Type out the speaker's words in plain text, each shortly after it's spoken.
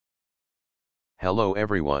Hello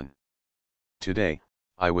everyone. Today,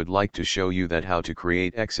 I would like to show you that how to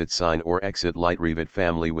create exit sign or exit light Revit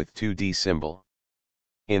family with 2D symbol.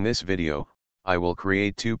 In this video, I will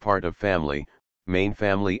create two part of family, main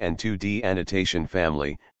family and 2D annotation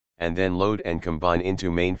family, and then load and combine into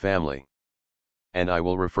main family. And I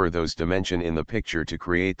will refer those dimension in the picture to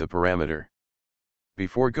create the parameter.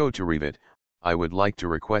 Before go to Revit, I would like to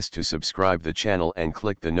request to subscribe the channel and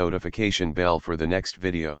click the notification bell for the next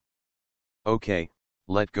video. Okay,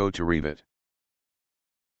 let go to Revit.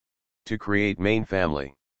 To create main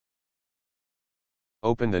family,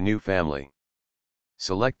 open the new family.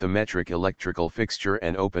 Select the metric electrical fixture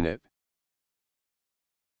and open it.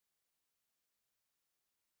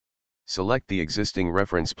 Select the existing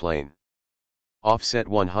reference plane. Offset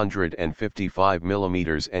 155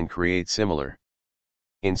 mm and create similar.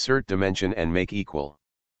 Insert dimension and make equal.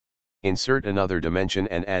 Insert another dimension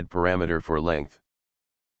and add parameter for length.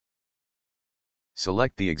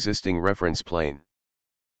 Select the existing reference plane.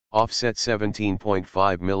 Offset 17.5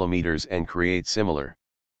 mm and create similar.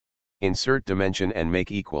 Insert dimension and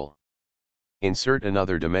make equal. Insert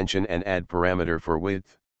another dimension and add parameter for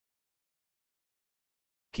width.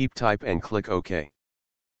 Keep type and click OK.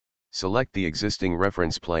 Select the existing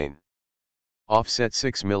reference plane. Offset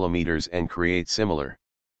 6 mm and create similar.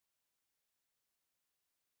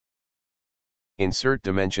 Insert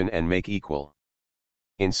dimension and make equal.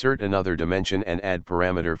 Insert another dimension and add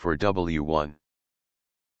parameter for W1.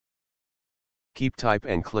 Keep type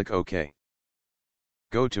and click OK.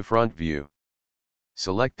 Go to front view.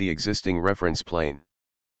 Select the existing reference plane.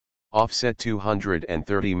 Offset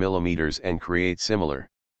 230 mm and create similar.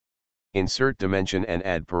 Insert dimension and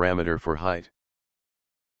add parameter for height.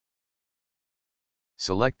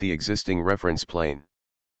 Select the existing reference plane.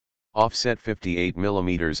 Offset 58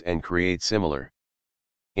 mm and create similar.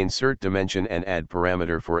 Insert dimension and add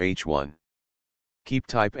parameter for H1. Keep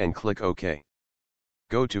type and click OK.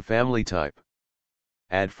 Go to family type.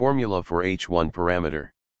 Add formula for H1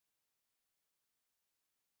 parameter.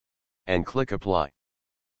 And click apply.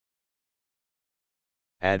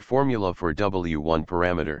 Add formula for W1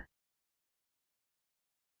 parameter.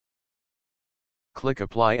 Click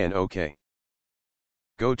apply and OK.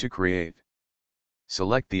 Go to create.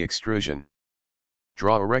 Select the extrusion.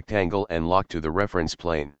 Draw a rectangle and lock to the reference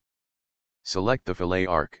plane. Select the fillet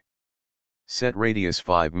arc. Set radius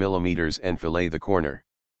 5 mm and fillet the corner.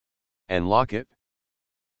 And lock it.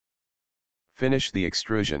 Finish the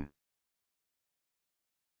extrusion.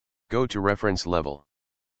 Go to reference level.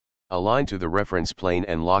 Align to the reference plane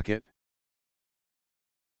and lock it.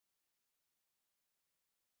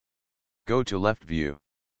 Go to left view.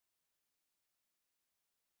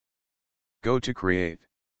 Go to create.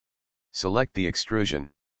 Select the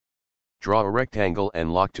extrusion. Draw a rectangle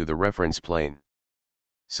and lock to the reference plane.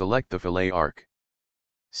 Select the fillet arc.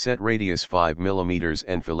 Set radius 5 mm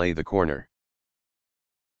and fillet the corner.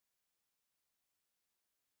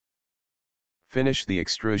 Finish the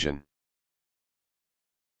extrusion.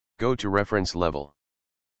 Go to reference level.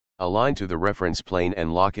 Align to the reference plane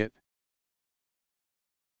and lock it.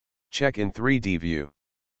 Check in 3D view.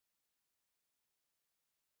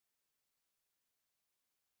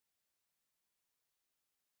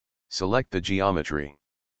 Select the geometry.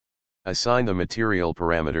 Assign the material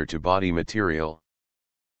parameter to body material.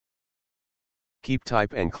 Keep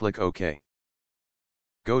type and click OK.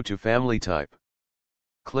 Go to family type.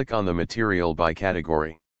 Click on the material by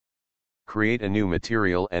category. Create a new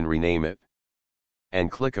material and rename it. And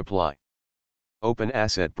click apply. Open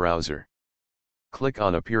asset browser. Click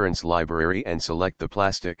on appearance library and select the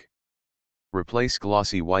plastic. Replace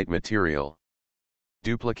glossy white material.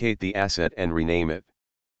 Duplicate the asset and rename it.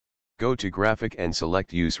 Go to graphic and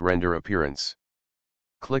select use render appearance.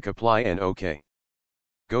 Click apply and OK.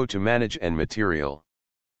 Go to manage and material.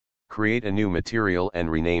 Create a new material and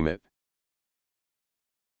rename it.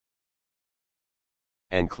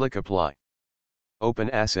 And click apply. Open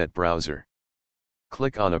asset browser.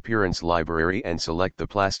 Click on appearance library and select the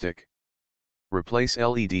plastic. Replace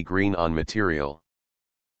LED green on material.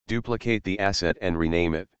 Duplicate the asset and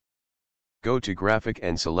rename it. Go to graphic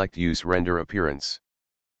and select use render appearance.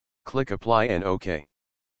 Click apply and OK.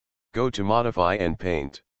 Go to modify and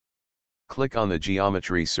paint. Click on the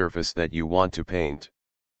geometry surface that you want to paint.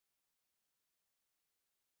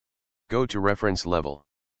 Go to reference level.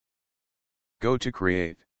 Go to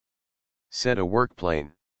create. Set a work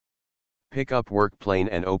plane. Pick up work plane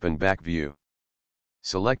and open back view.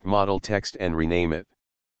 Select model text and rename it.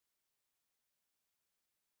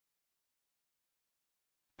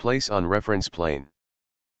 Place on reference plane.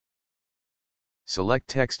 Select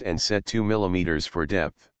text and set 2 mm for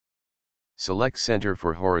depth. Select center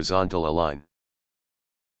for horizontal align.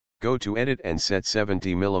 Go to Edit and set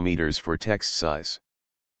 70 mm for text size.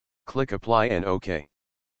 Click Apply and OK.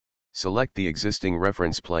 Select the existing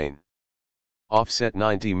reference plane. Offset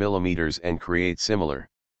 90 mm and create similar.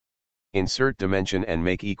 Insert dimension and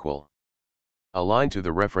make equal. Align to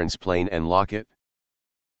the reference plane and lock it.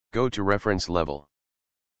 Go to reference level.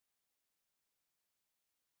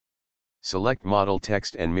 Select model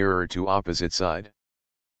text and mirror to opposite side.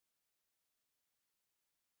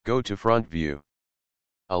 Go to front view.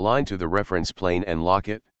 Align to the reference plane and lock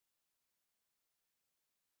it.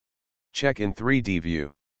 Check in 3D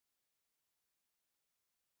view.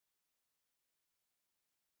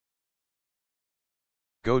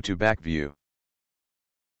 Go to back view.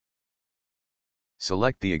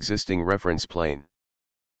 Select the existing reference plane.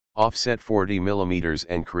 Offset 40 mm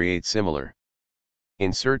and create similar.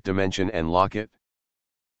 Insert dimension and lock it.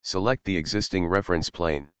 Select the existing reference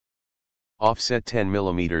plane. Offset 10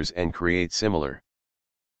 mm and create similar.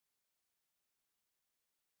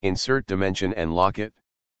 Insert dimension and lock it.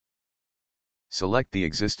 Select the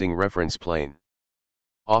existing reference plane.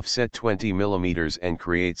 Offset 20 mm and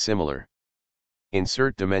create similar.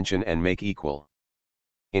 Insert dimension and make equal.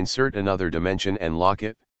 Insert another dimension and lock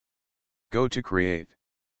it. Go to Create.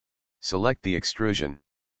 Select the extrusion.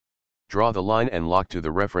 Draw the line and lock to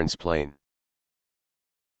the reference plane.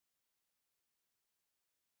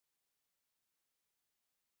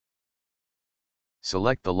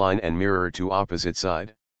 Select the line and mirror to opposite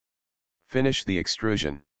side. Finish the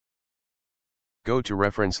extrusion. Go to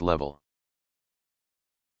reference level.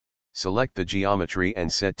 Select the geometry and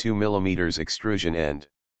set 2 mm extrusion end.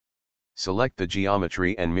 Select the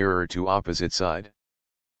geometry and mirror to opposite side.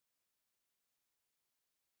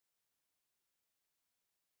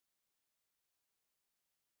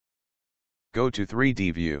 Go to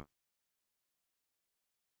 3D view.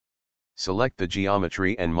 Select the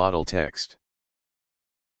geometry and model text.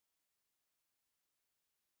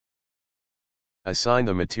 Assign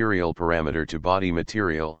the material parameter to body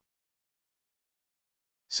material.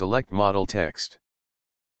 Select model text.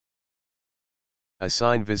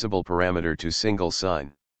 Assign visible parameter to single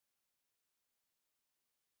sign.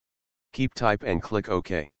 Keep type and click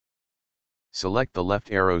OK. Select the left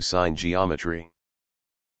arrow sign geometry.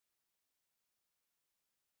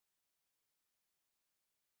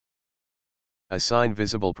 Assign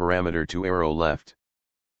visible parameter to arrow left.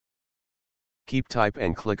 Keep type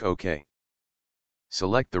and click OK.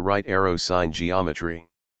 Select the right arrow sign geometry.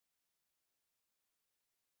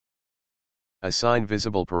 Assign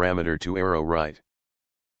visible parameter to arrow right.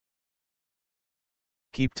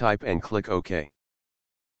 Keep type and click OK.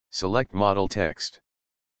 Select model text.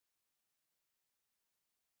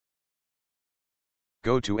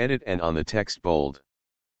 Go to Edit and on the text bold.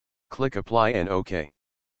 Click Apply and OK.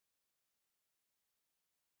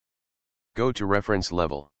 Go to reference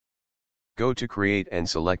level. Go to Create and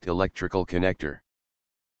select electrical connector.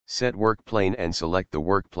 Set work plane and select the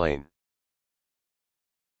work plane.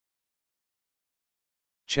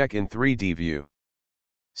 Check in 3D view.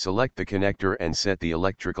 Select the connector and set the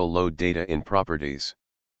electrical load data in Properties.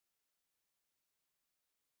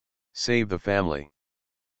 Save the family.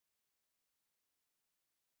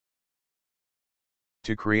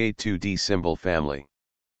 To create 2D symbol family.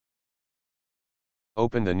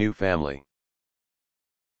 Open the new family.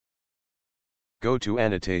 Go to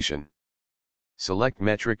Annotation. Select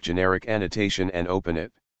Metric Generic Annotation and open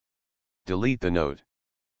it. Delete the node.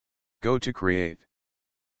 Go to Create.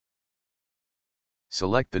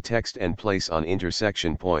 Select the text and place on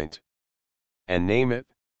intersection point. And name it.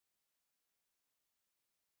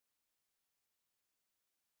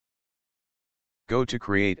 Go to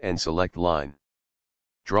Create and select Line.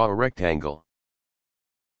 Draw a rectangle.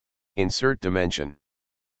 Insert dimension.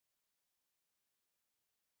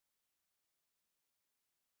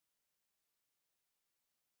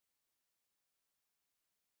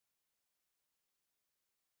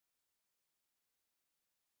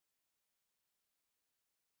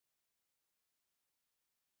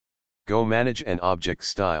 Go Manage an object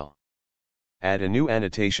style. Add a new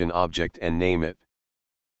annotation object and name it.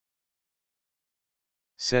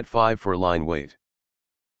 Set 5 for line weight.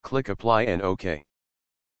 Click Apply and OK.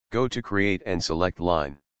 Go to Create and select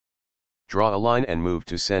Line. Draw a line and move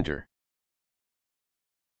to center.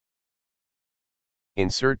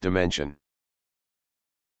 Insert dimension.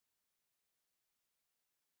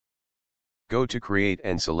 Go to Create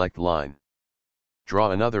and select Line.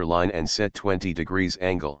 Draw another line and set 20 degrees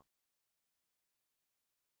angle.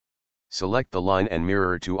 Select the line and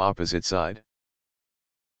mirror to opposite side.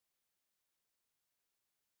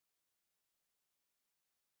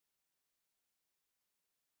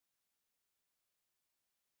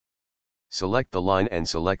 Select the line and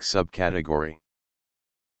select subcategory.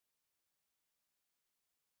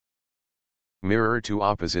 Mirror to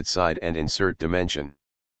opposite side and insert dimension.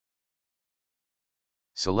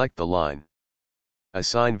 Select the line.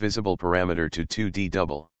 Assign visible parameter to 2D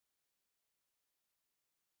double.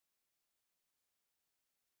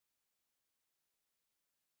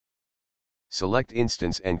 Select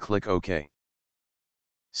instance and click OK.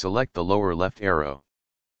 Select the lower left arrow.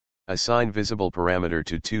 Assign visible parameter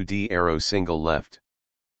to 2D arrow single left.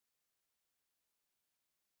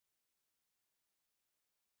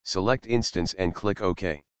 Select instance and click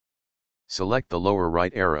OK. Select the lower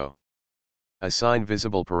right arrow. Assign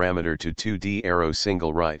visible parameter to 2D arrow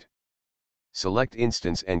single right. Select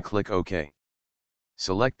instance and click OK.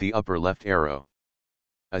 Select the upper left arrow.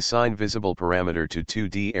 Assign visible parameter to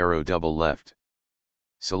 2D arrow double left.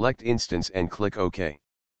 Select instance and click OK.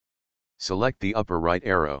 Select the upper right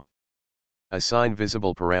arrow. Assign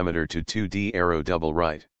visible parameter to 2D arrow double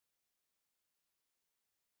right.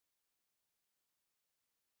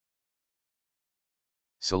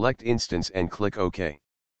 Select instance and click OK.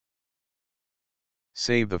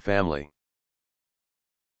 Save the family.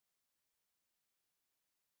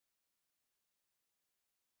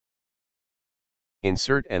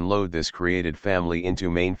 Insert and load this created family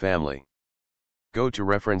into main family. Go to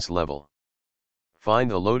reference level.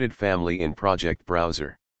 Find the loaded family in project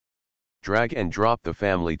browser. Drag and drop the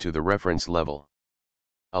family to the reference level.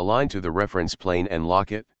 Align to the reference plane and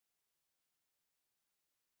lock it.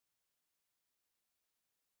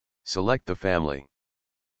 Select the family.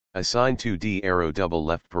 Assign 2D arrow double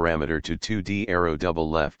left parameter to 2D arrow double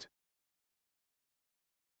left.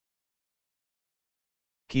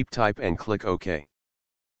 Keep type and click OK.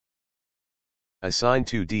 Assign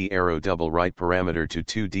 2D arrow double right parameter to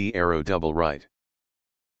 2D arrow double right.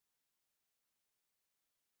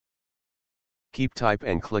 Keep type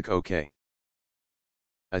and click OK.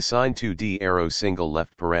 Assign 2D arrow single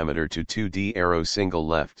left parameter to 2D arrow single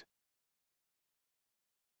left.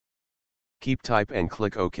 Keep type and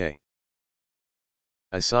click OK.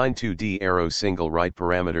 Assign 2D arrow single right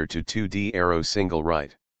parameter to 2D arrow single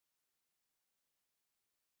right.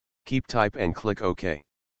 Keep type and click OK.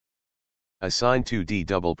 Assign 2D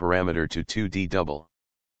double parameter to 2D double.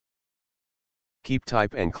 Keep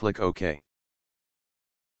type and click OK.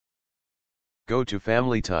 Go to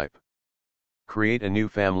family type. Create a new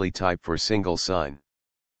family type for single sign.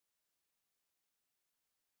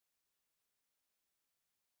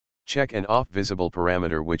 Check and off visible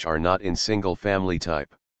parameter which are not in single family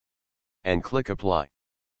type. And click apply.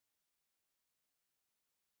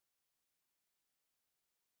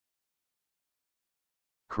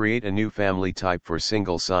 Create a new family type for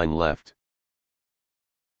single sign left.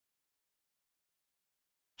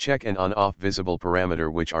 Check and on-off visible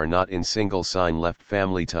parameter which are not in single sign left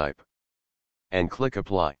family type. And click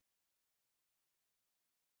apply.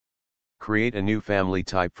 Create a new family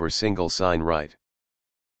type for single sign right.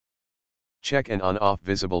 Check and on-off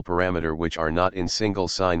visible parameter which are not in single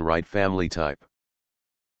sign right family type.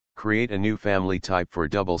 Create a new family type for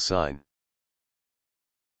double sign.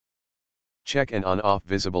 Check and on-off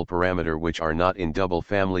visible parameter which are not in double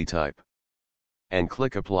family type. And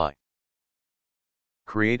click apply.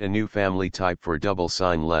 Create a new family type for double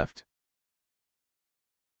sign left.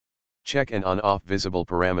 Check and on-off visible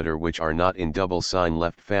parameter which are not in double sign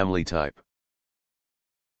left family type.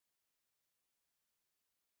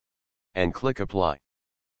 And click apply.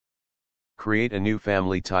 Create a new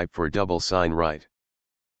family type for double sign right.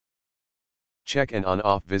 Check and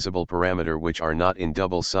on-off visible parameter which are not in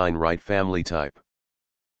double sign right family type.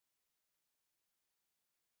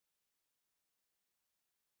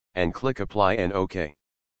 And click apply and OK.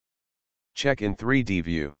 Check in 3D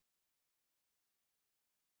view.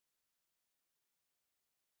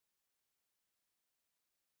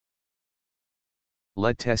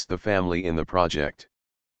 Let test the family in the project.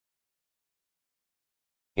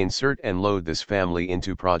 Insert and load this family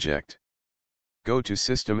into project. Go to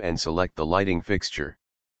System and select the lighting fixture.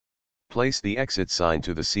 Place the exit sign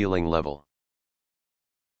to the ceiling level.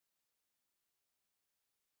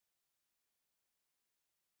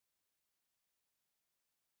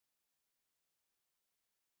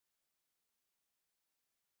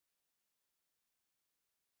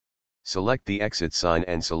 Select the exit sign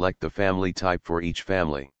and select the family type for each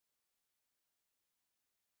family.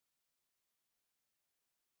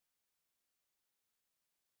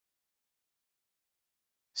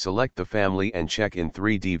 Select the family and check in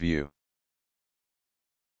 3D view.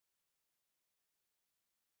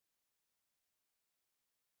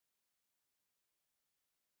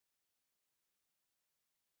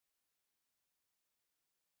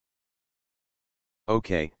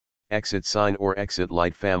 OK, exit sign or exit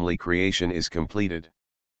light family creation is completed.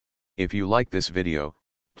 If you like this video,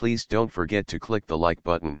 please don't forget to click the like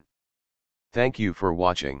button. Thank you for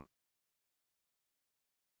watching.